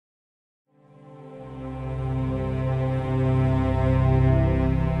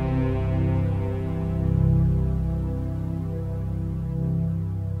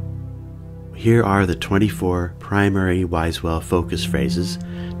Here are the 24 primary WizeWell focus phrases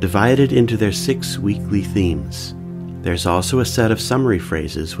divided into their 6 weekly themes. There's also a set of summary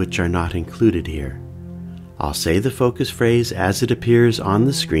phrases which are not included here. I'll say the focus phrase as it appears on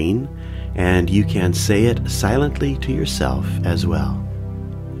the screen, and you can say it silently to yourself as well.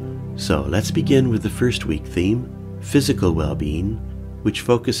 So let's begin with the first week theme, physical well-being, which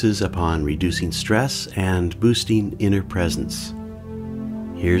focuses upon reducing stress and boosting inner presence.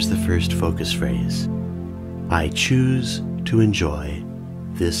 Here's the first focus phrase. I choose to enjoy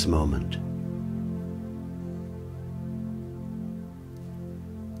this moment.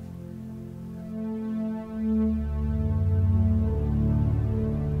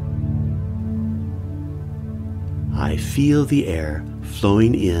 I feel the air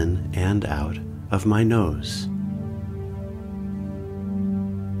flowing in and out of my nose.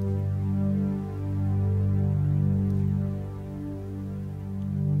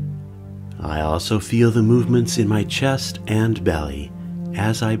 I also feel the movements in my chest and belly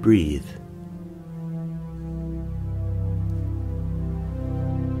as I breathe.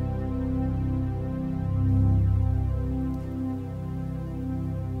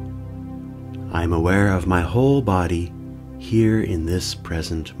 I'm aware of my whole body here in this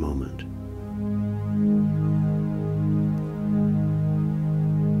present moment.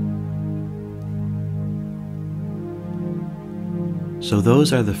 So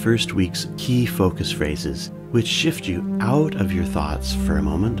those are the first week's key focus phrases, which shift you out of your thoughts for a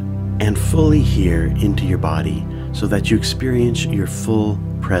moment and fully here into your body so that you experience your full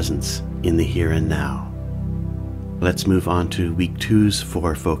presence in the here and now. Let's move on to week 2's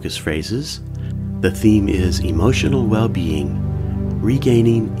 4 focus phrases. The theme is emotional well-being,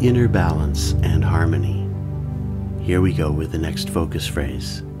 regaining inner balance and harmony. Here we go with the next focus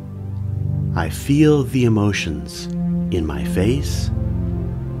phrase. I feel the emotions in my face,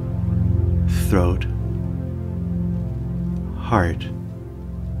 throat, heart,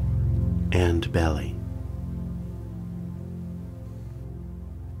 and belly.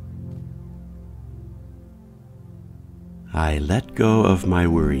 I let go of my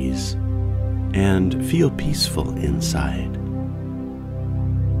worries and feel peaceful inside.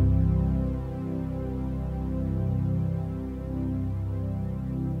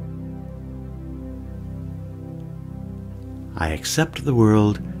 I accept the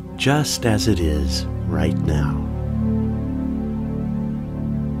world just as it is right now.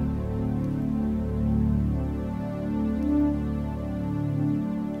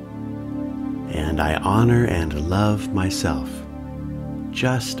 And I honor and love myself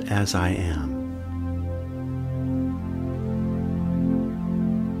just as I am.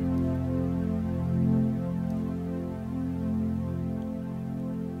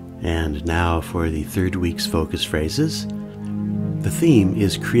 And now for the third week's focus phrases. The theme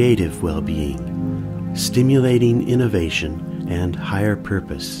is creative well-being, stimulating innovation and higher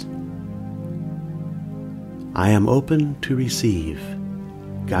purpose. I am open to receive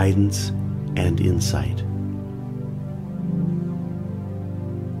guidance and insight.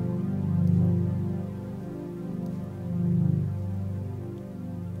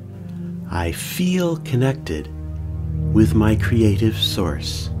 I feel connected with my creative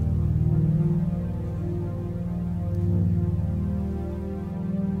source.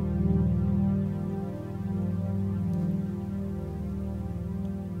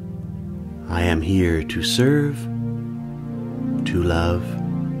 I am here to serve, to love,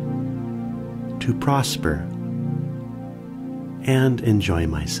 to prosper, and enjoy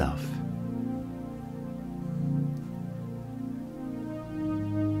myself.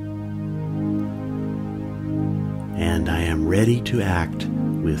 And I am ready to act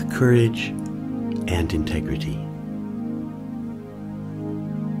with courage and integrity.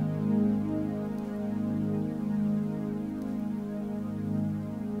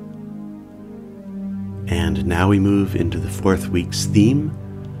 And now we move into the 4th week's theme,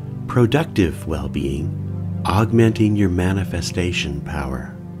 productive well-being, augmenting your manifestation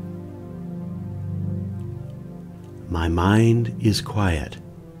power. My mind is quiet.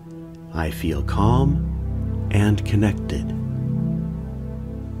 I feel calm and connected.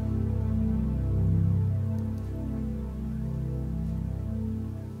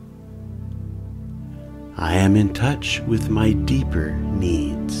 I am in touch with my deeper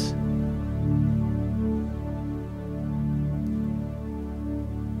needs.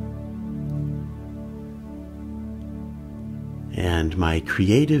 And my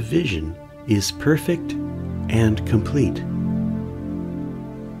creative vision is perfect and complete.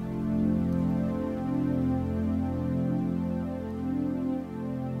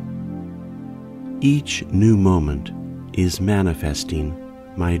 Each new moment is manifesting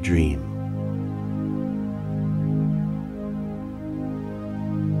my dream.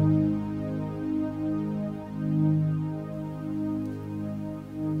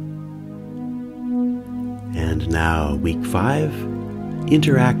 now, week 5,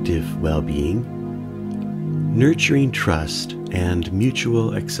 interactive well-being, nurturing trust and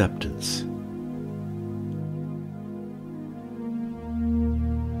mutual acceptance.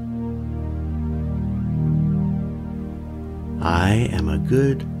 I am a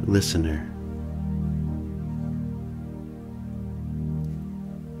good listener.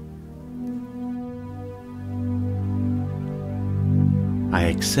 I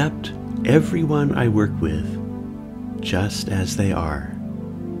accept everyone I work with just as they are.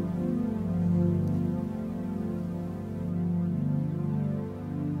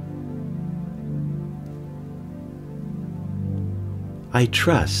 I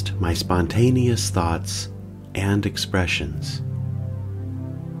trust my spontaneous thoughts and expressions.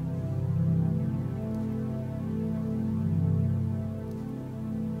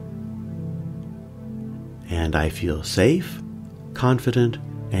 And I feel safe, confident,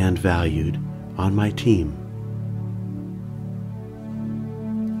 and valued on my team.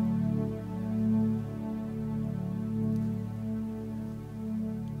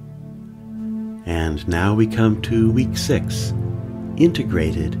 And now we come to week 6,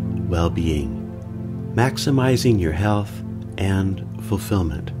 integrated well-being, maximizing your health and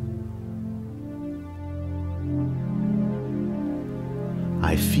fulfillment.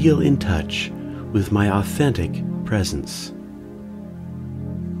 I feel in touch with my authentic presence.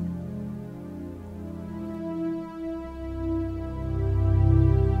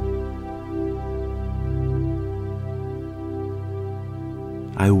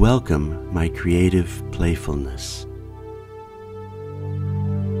 I welcome my creative playfulness.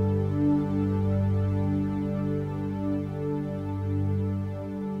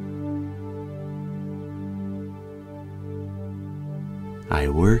 I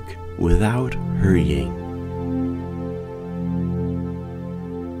work without hurrying.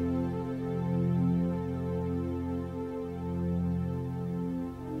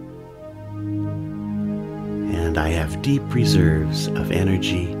 And I have deep reserves of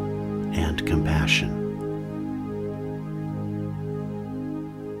energy and compassion.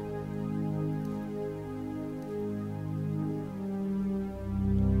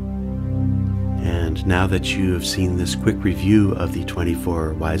 And now that you have seen this quick review of the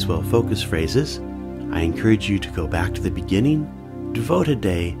 24 WizeWell focus phrases, I encourage you to go back to the beginning, devote a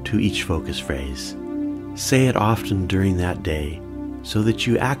day to each focus phrase. Say it often during that day so that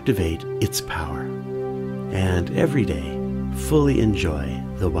you activate its power. And every day, fully enjoy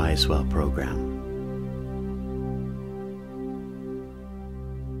the WizeWell program.